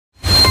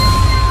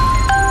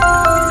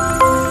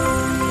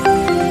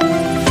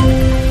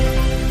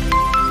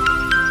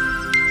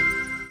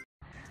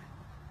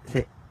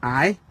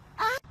I.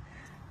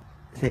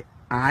 Say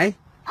I.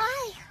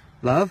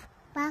 Love.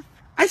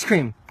 Ice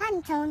cream.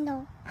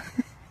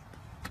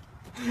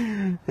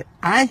 Say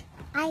I.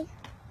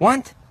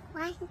 Want.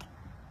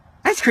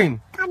 Ice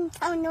cream.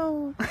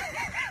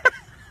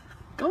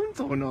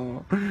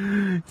 Consono.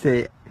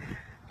 Say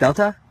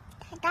Delta.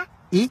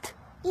 Eat.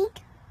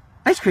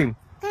 Ice cream.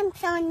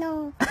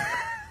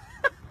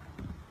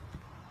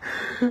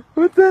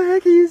 What the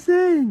heck are you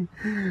saying?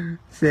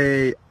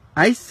 Say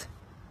ice.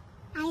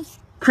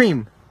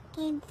 Cream.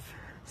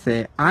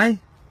 Say I.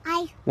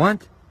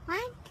 Want.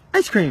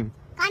 Ice cream.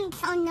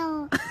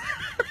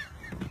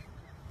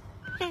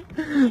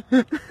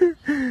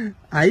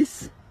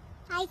 Ice.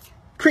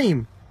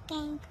 Cream.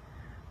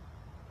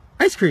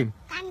 Ice cream.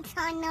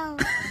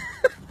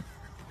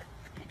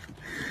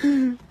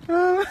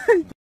 Oh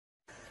my.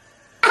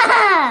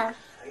 Ah!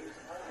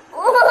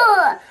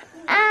 Oh!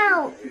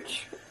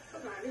 Ouch!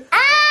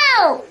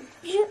 Ouch!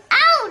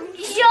 Ouch,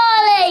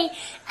 Charlie!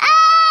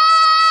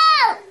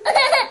 Ow!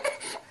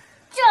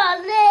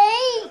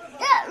 Charlie!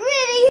 That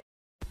really...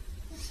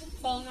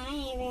 Say hi,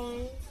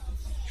 everyone.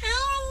 Hi,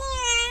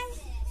 everyone.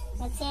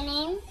 What's your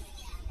name?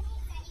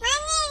 My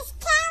name is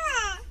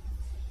Kara.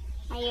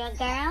 Are you a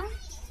girl?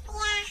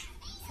 Yeah.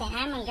 Say,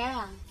 I'm a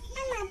girl.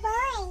 I'm a boy.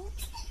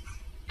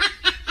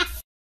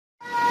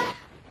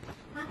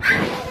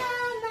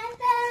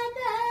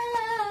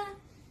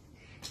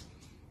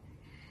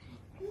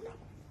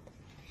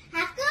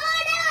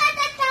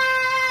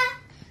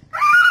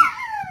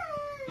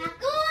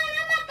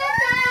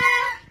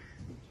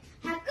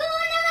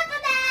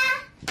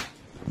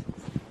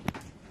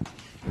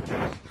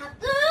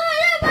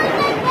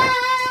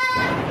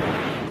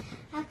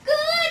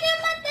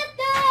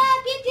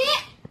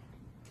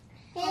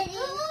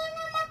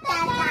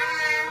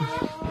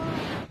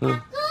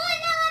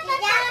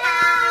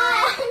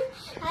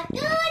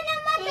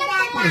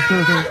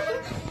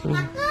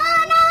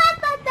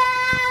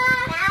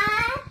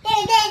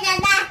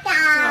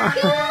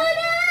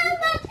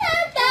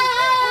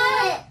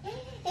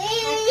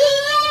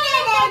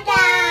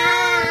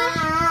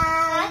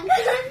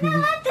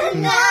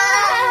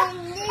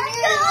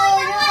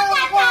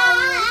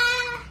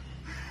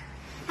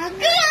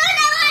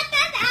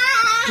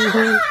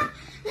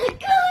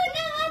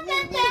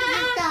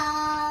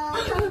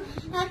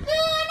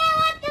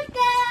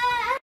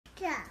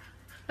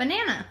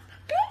 Banana.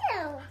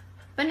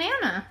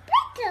 Banana.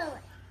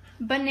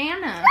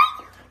 Banana.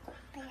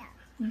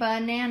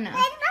 Banana.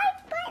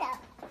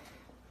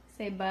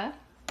 Say ba.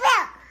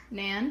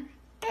 Nan.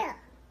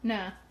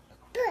 Na.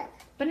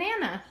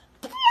 Banana.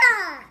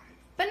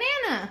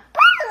 Banana.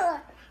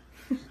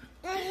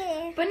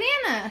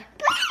 Banana.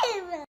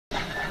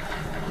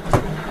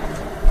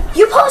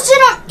 You posted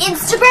on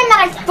Instagram that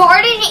I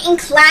farted in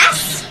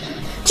class?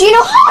 Do you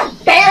know how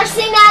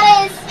embarrassing that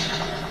is?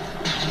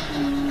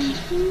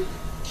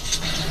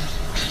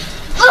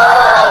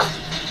 Ugh!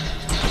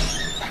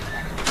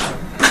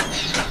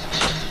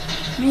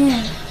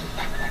 Man,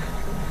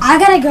 I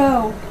gotta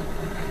go.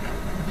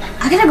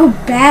 I gotta go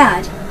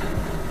bad.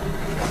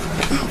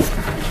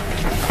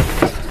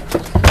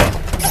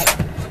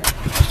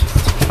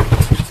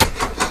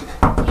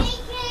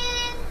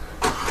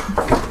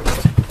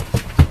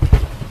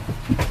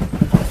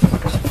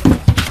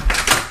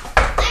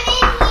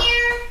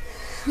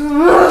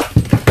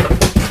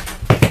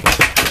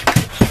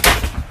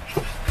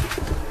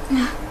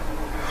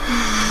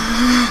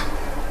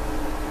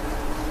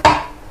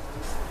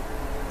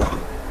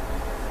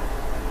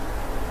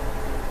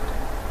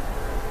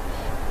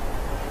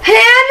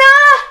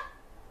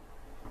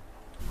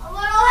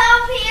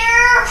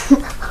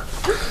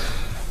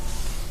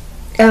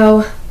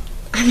 Oh,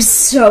 I'm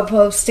so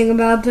posting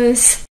about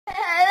this.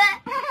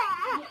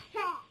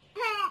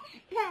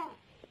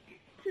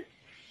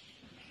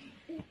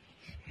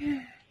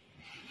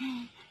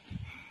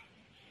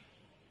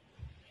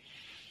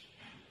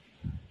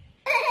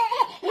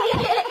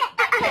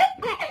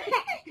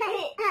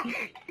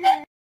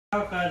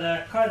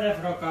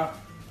 Kadefroka.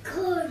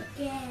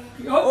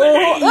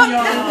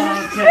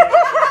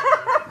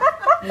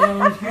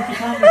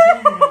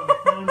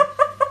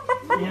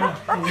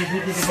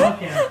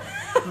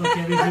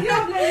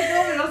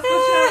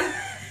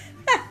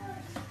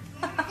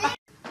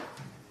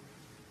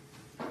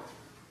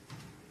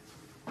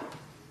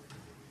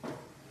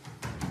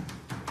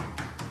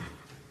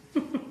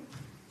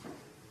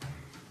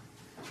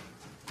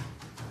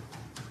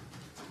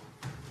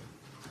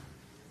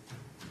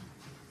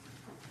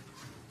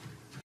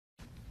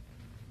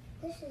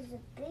 This is a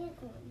big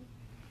one.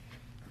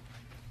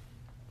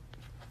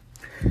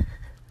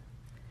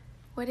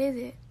 What is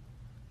it?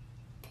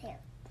 Tail.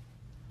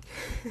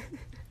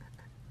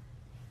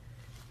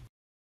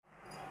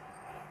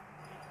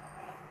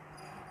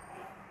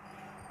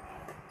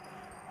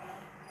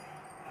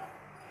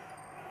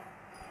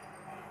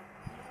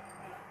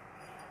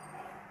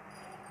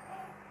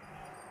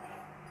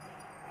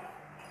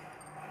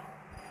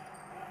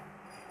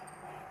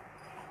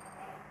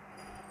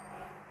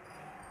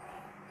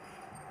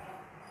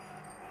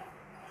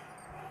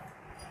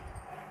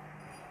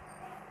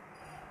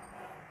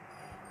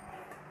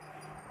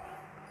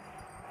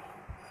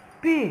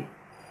 puppy.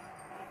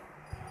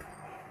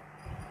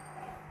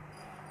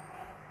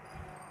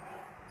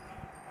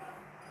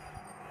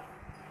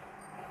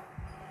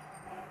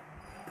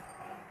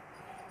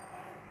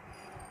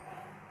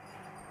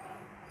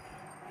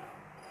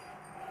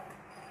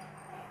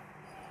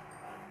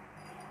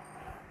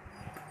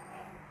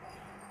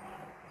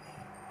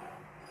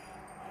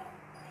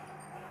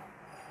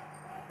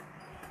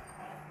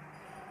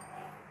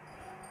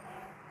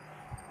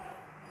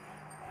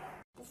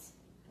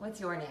 What's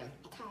your name?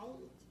 Tate.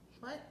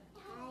 What?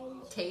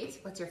 Tate. Tate?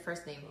 What's your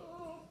first name?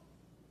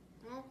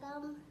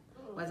 Malcolm.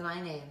 What's my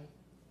name?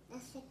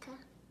 Jessica.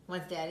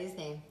 What's Daddy's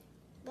name?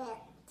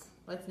 Bet.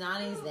 What's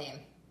Nani's name?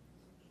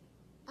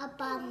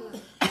 Obama.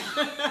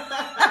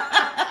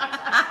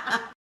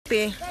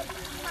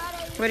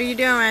 What are you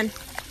doing?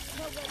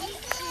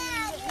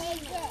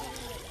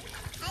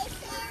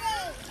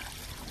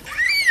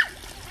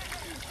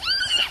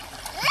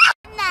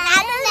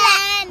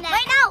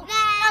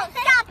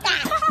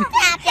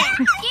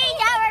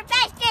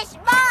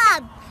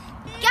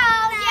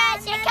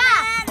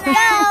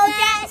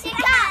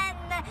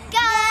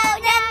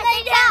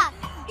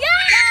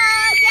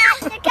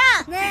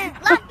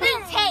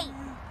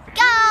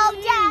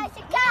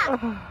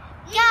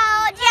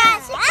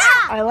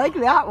 I like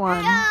that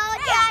one. Go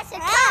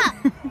Jessica!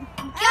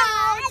 Go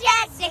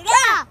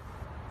Jessica!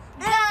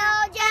 Go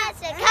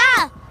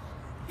Jessica!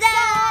 Go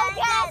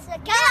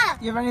Jessica!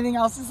 You have anything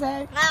else to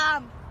say?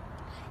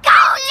 Go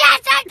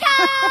Jessica!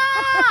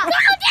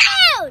 Go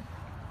down!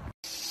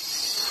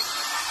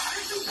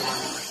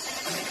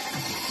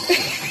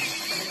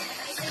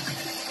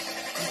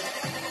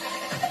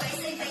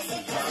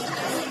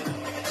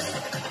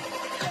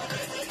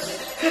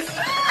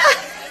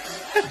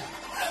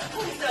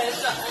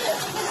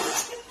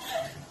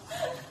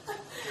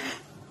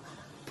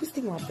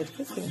 Pusting łapy,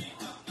 pusting.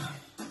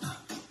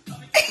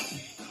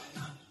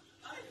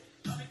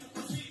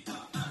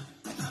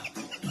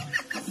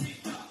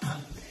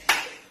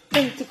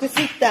 Ven tu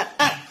cosita,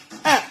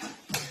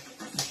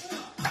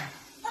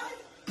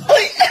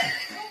 Uy.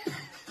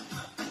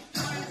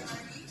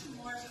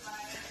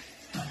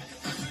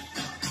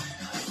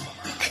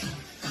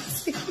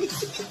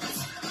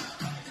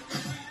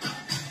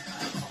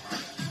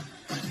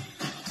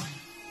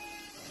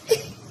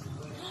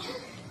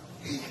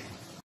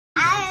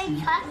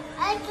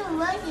 I can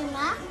work in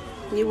that.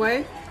 You what?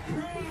 I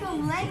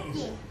can work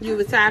it. You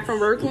was tired from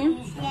working?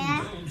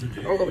 Yeah.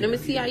 Oh, let me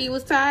see how you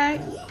was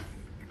tired.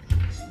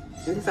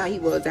 This is how he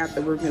was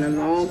after working a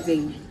long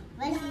day.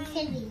 What's the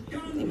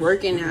TV?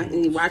 Working out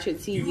and he watching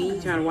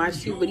TV, trying to watch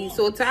TV, but he's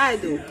so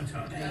tired though.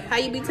 How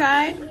you be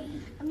tired?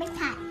 I'm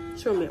tired.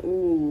 Show me.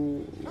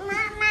 Ooh.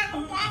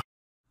 Mama.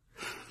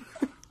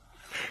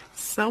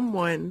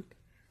 Someone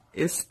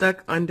is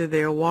stuck under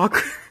their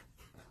walker.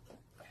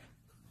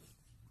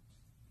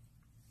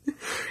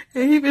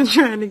 And he been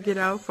trying to get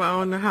out for I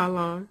don't know how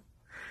long.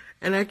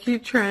 And I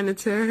keep trying to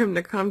tell him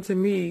to come to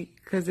me,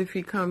 because if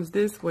he comes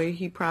this way,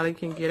 he probably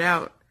can get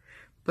out.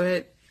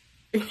 But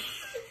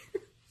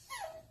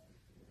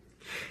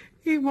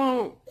he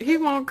won't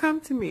come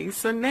to me.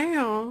 So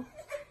now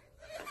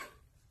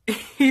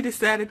he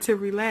decided to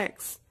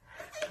relax.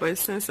 But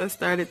since I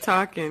started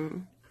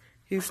talking,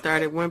 he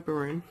started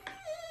whimpering.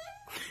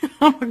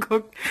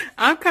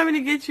 I'm coming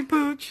to get you,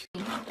 Pooch.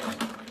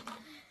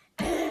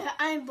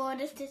 I'm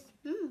bored of this.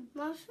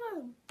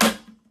 Mushroom.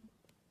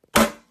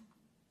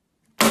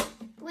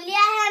 Will you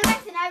have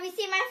Max and I will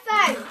see my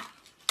phone?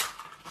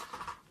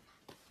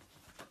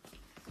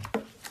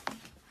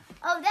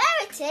 Oh, there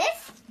it is.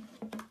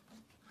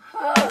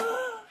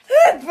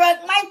 Who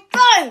broke my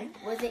phone?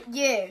 Was it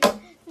you?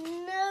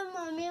 No,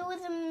 Mommy, it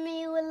wasn't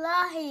me,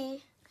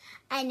 wallahi.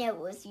 I know it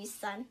was you,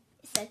 son.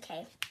 It's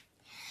okay.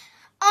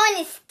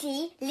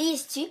 Honesty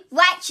leads to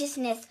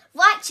righteousness.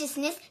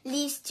 Righteousness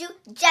leads to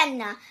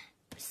Jannah.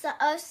 So,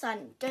 oh,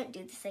 son, don't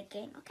do this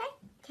again, okay?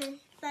 Okay,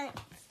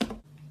 thanks.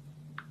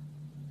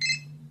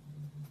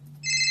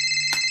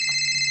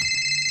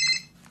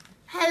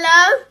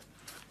 Hello?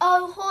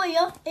 Oh,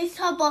 Hoya, it's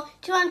Hubba.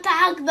 Do you want to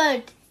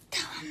Ahmed?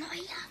 Tell her I'm not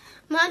here.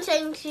 Mom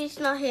saying she's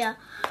not here.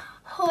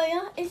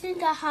 Hoya, isn't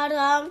that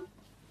haram?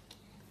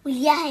 Well,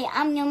 yeah,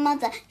 I'm your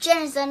mother.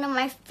 Jannah's under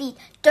my feet.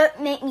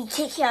 Don't make me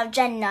kick you out of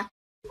Jannah.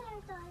 Hi,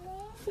 darling.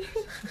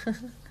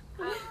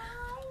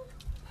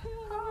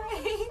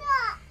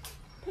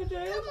 Come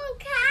on,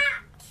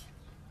 cat.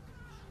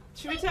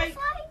 Should we take?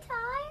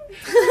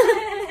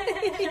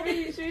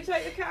 should we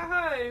take the cat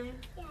home?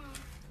 Yeah.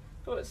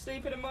 What,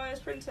 sleep in a Maya's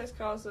princess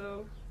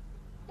castle?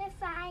 No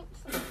thanks.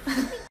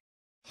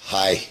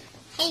 Hi.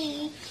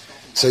 Hey.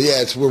 So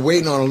yeah, we're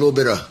waiting on a little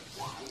bit of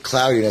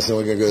cloudiness, and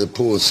we're gonna go to the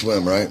pool and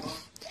swim, right?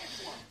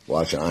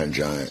 Watch Iron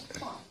Giant.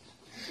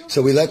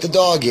 So we let the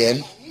dog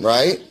in,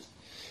 right?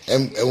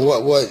 And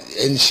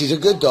and she's a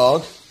good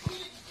dog.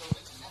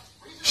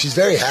 She's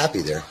very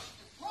happy there.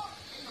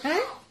 Huh?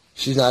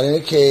 She's not in a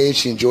cage.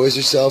 She enjoys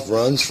herself,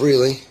 runs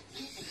freely.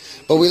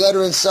 But we let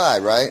her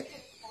inside, right?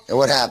 And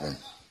what happened?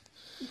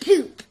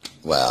 Poop.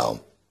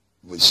 Well,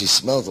 she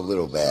smells a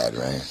little bad,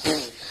 right?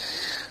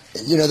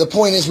 You know, the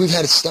point is we've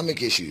had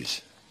stomach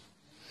issues.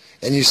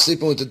 And you're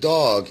sleeping with the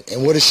dog,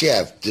 and what does she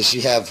have? Does she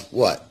have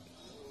what?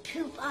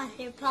 Poop on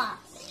her paws.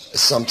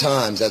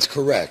 Sometimes, that's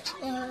correct.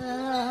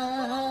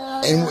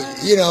 And,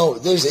 you know,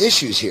 there's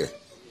issues here.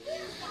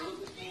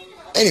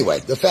 Anyway,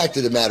 the fact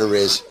of the matter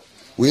is,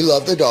 we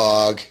love the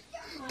dog,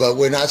 but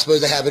we're not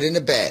supposed to have it in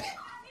the bed.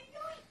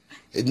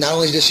 Not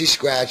only does she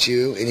scratch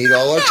you and eat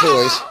all our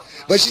toys,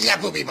 but she's got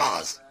poopy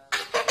paws.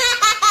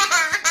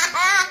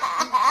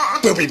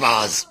 Poopy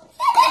paws.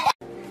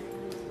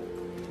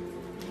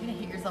 You're gonna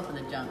hit yourself in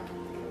the junk.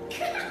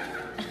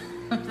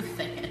 I'm just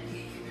saying.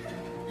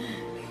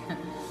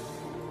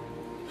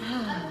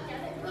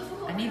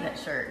 I need that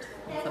shirt.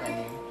 That's what I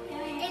need.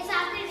 It's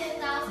happened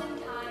 1,000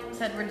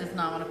 times. Edward does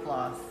not want to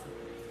floss.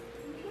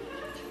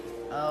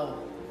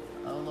 Oh.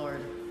 Oh,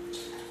 Lord.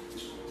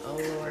 Oh,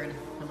 Lord.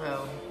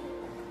 Hello.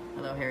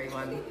 Hello, hairy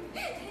one.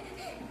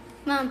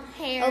 Mom,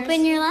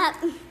 open your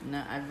lap.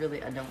 No, I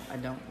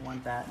don't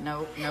want that.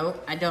 No,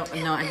 I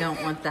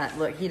don't want that.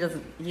 Look, he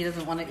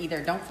doesn't want it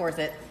either. Don't force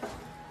it.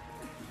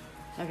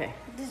 Okay.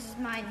 This is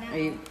mine now. Are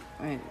you,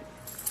 all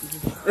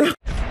right.